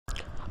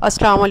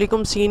अस्सलाम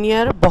वालेकुम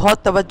सीनियर,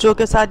 बहुत तवज्जो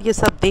के साथ ये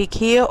सब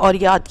देखिए और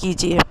याद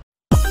कीजिए।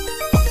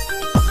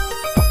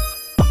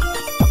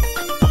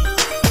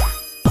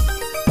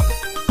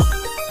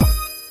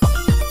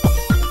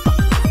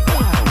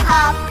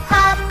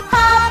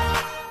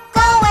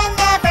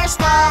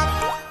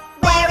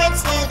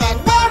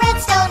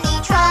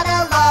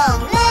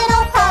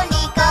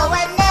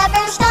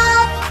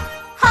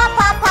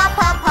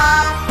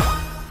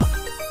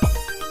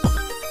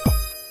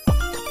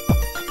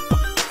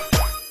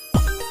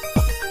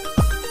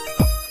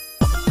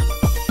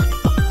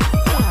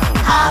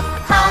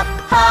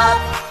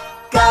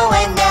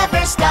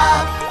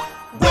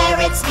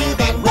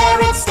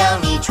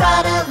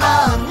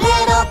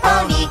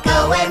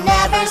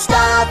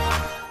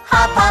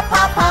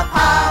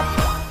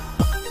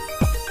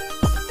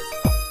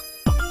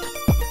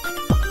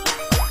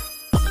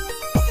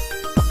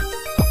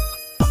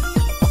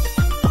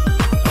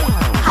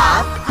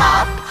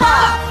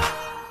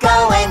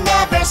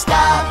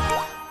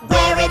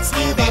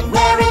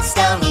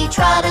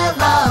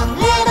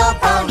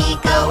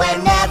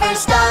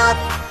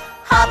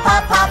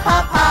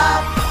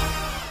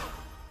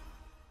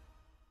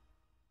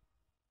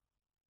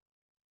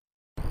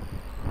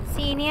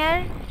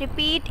 Senior,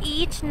 repeat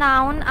each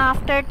noun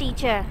after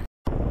teacher.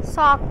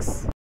 Socks,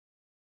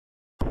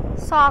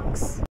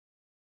 socks,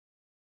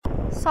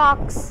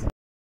 socks,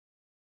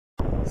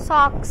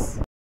 socks,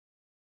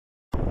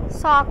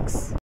 socks,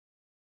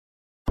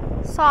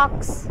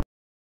 socks,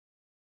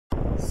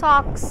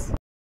 socks.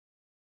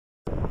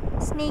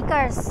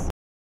 Sneakers,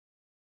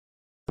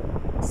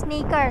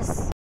 sneakers,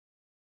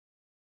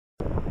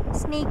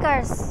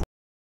 sneakers,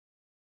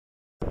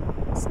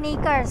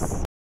 sneakers,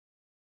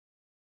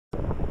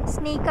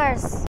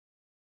 sneakers,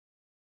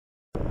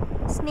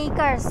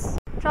 sneakers.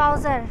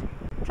 Trouser,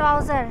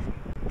 trouser,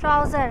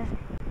 trouser,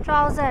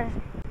 trouser,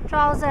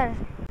 trouser,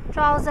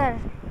 trouser,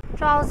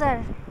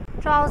 trouser,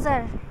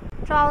 trouser,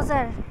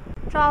 trouser,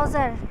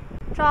 trouser,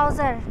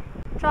 trouser,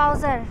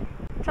 trouser,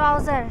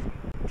 trouser,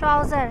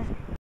 trouser.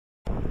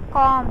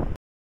 Comb,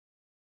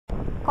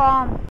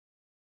 comb,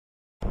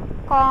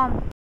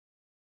 comb,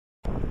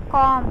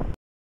 comb,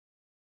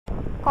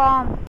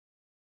 comb,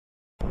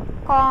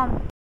 comb,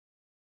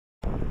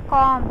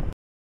 comb,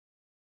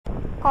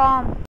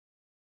 comb.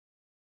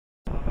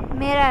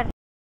 Mirror,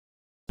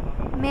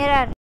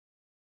 mirror,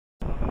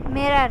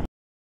 mirror,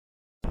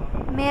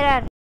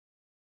 mirror,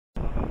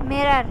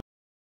 mirror,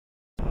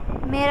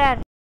 mirror,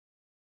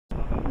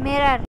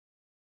 mirror,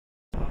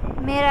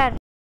 mirror,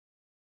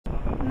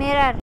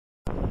 mirror.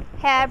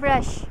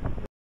 Hairbrush,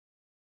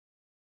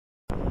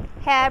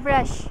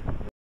 hairbrush,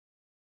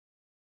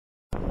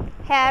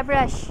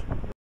 hairbrush,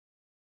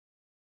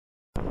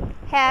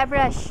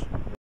 hairbrush,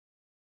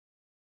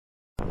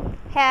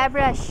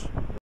 hairbrush,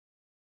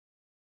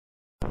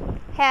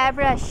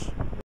 hairbrush,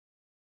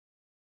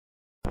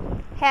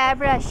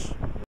 hairbrush.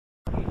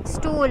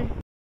 Stool,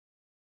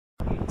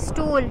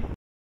 stool,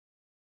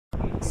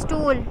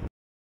 stool,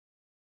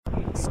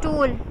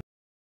 stool,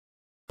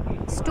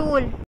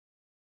 stool,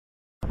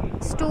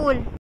 stool,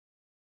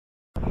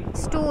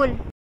 stool,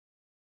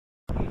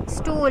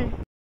 stool.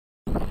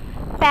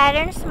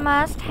 Parents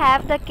must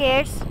have the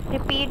kids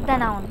repeat the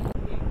noun.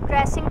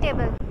 Dressing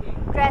table,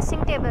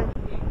 dressing table,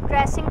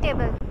 dressing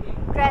table,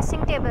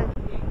 dressing table,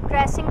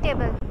 dressing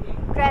table,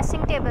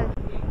 dressing table,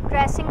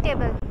 dressing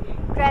table,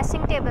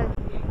 dressing table,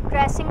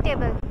 dressing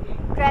table,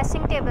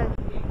 dressing table,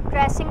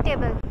 dressing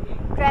table,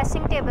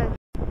 dressing table.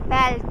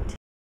 Belt,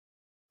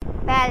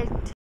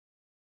 belt,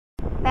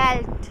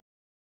 belt,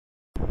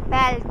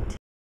 belt,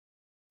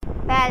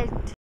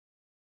 belt,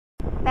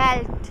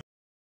 belt,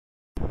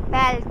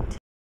 belt,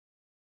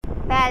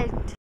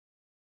 belt,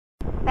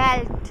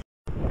 belt.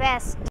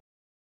 Vest,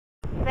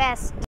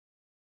 vest,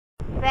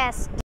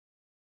 vest,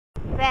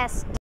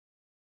 vest,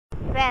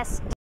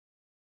 vest,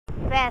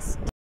 vest,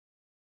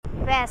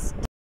 vest,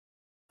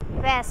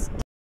 vest,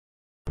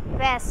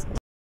 vest,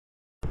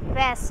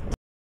 vest.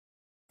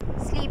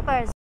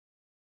 Sleepers,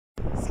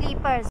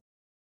 sleepers,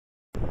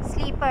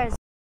 sleepers,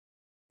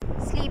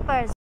 sleepers,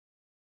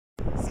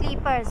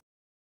 sleepers,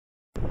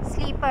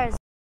 sleepers,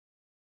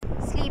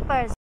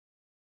 sleepers,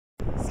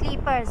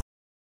 sleepers,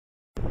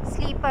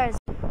 sleepers.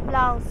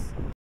 Blouse,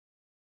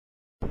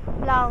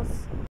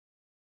 blouse,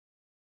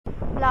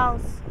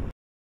 blouse,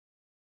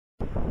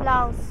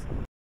 blouse,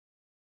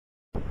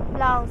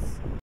 blouse,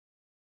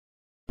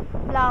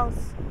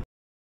 blouse,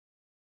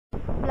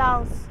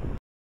 blouse.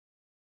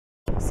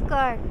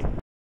 Skirt,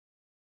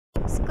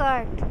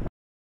 skirt,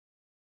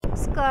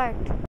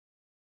 skirt,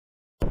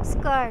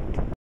 skirt,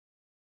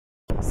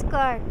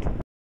 skirt,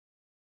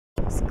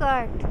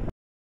 skirt,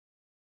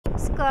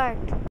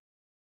 skirt,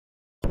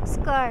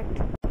 skirt.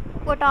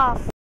 Put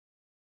off,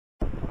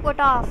 put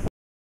off,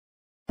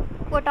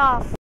 put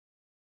off,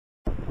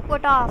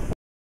 put off,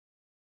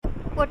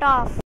 put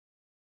off,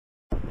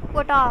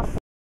 put off,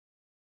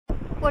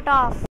 put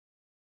off,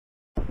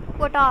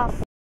 put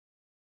off,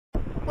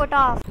 put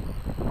off.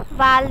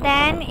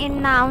 वालदैन in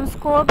nouns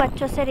को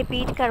बच्चों से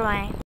repeat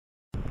करवाएं.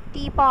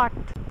 T pot,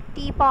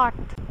 T pot,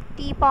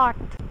 T pot,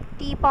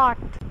 teapot,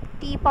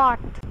 teapot,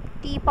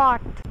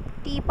 teapot,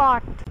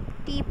 teapot,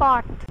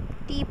 teapot,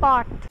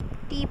 teapot,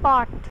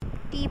 teapot,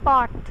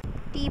 teapot,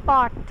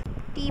 teapot,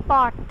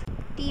 teapot,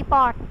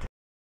 teapot,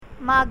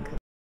 mug,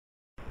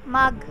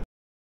 mug,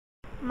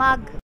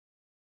 mug,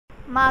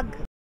 mug,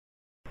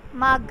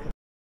 mug,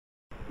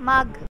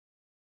 mug,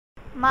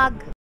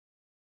 mug,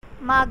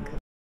 mug,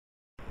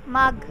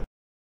 mug,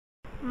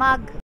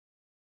 mug,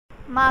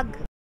 mug,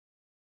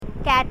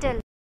 cattle,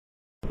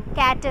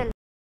 cattle,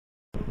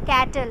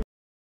 cattle,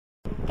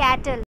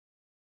 cattle,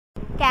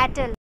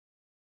 cattle,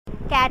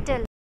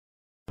 cattle,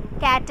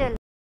 cattle,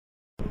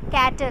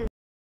 cattle,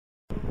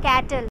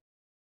 cattle,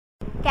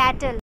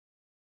 cattle,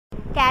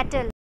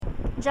 cattle,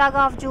 jug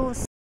of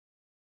juice,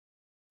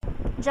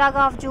 jug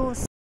of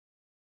juice,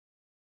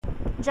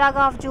 jug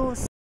of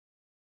juice,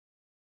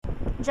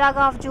 jug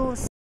of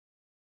juice,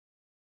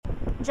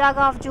 jug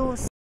of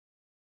juice,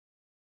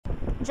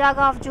 jug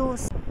of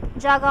juice,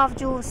 jug of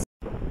juice,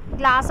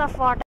 glass of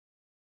water,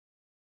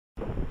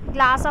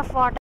 glass of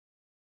water,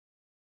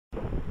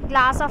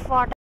 glass of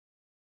water,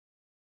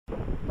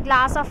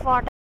 glass of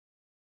water,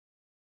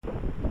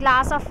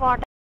 glass of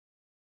water,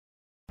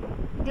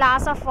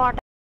 glass of water,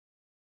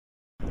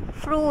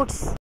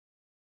 fruits,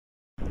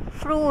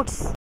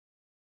 fruits,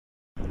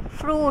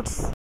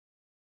 fruits,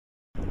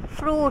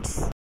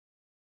 fruits,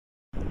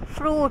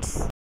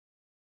 fruits,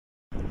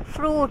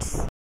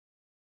 fruits,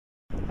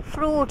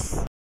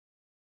 fruits,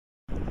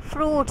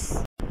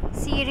 fruits,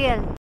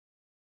 cereal,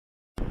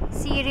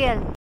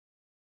 cereal,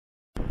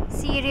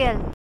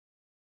 cereal,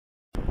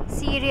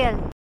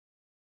 cereal,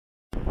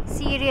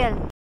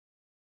 cereal,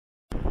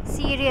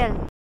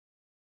 cereal,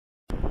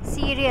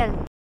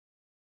 cereal,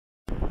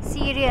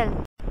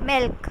 cereal,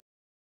 milk,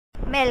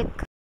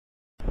 milk,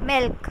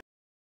 milk,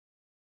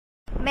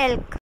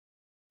 milk,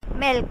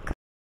 milk,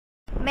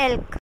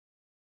 milk,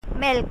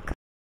 milk,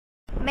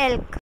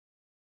 milk,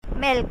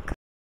 milk,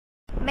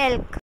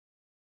 milk,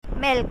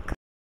 milk,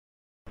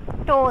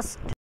 toast,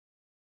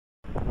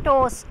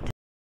 toast,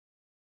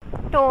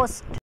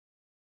 toast,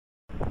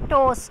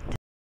 toast,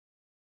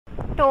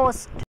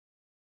 toast,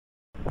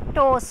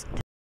 toast,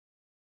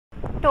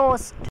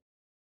 toast,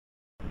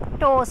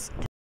 toast,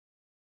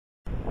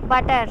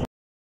 butter,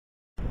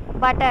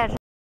 butter,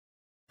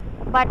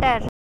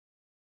 butter,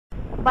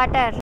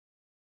 butter,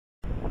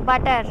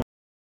 butter,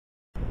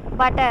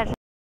 butter,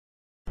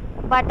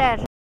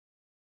 butter,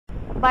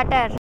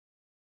 butter,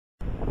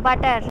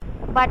 butter,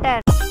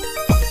 butter.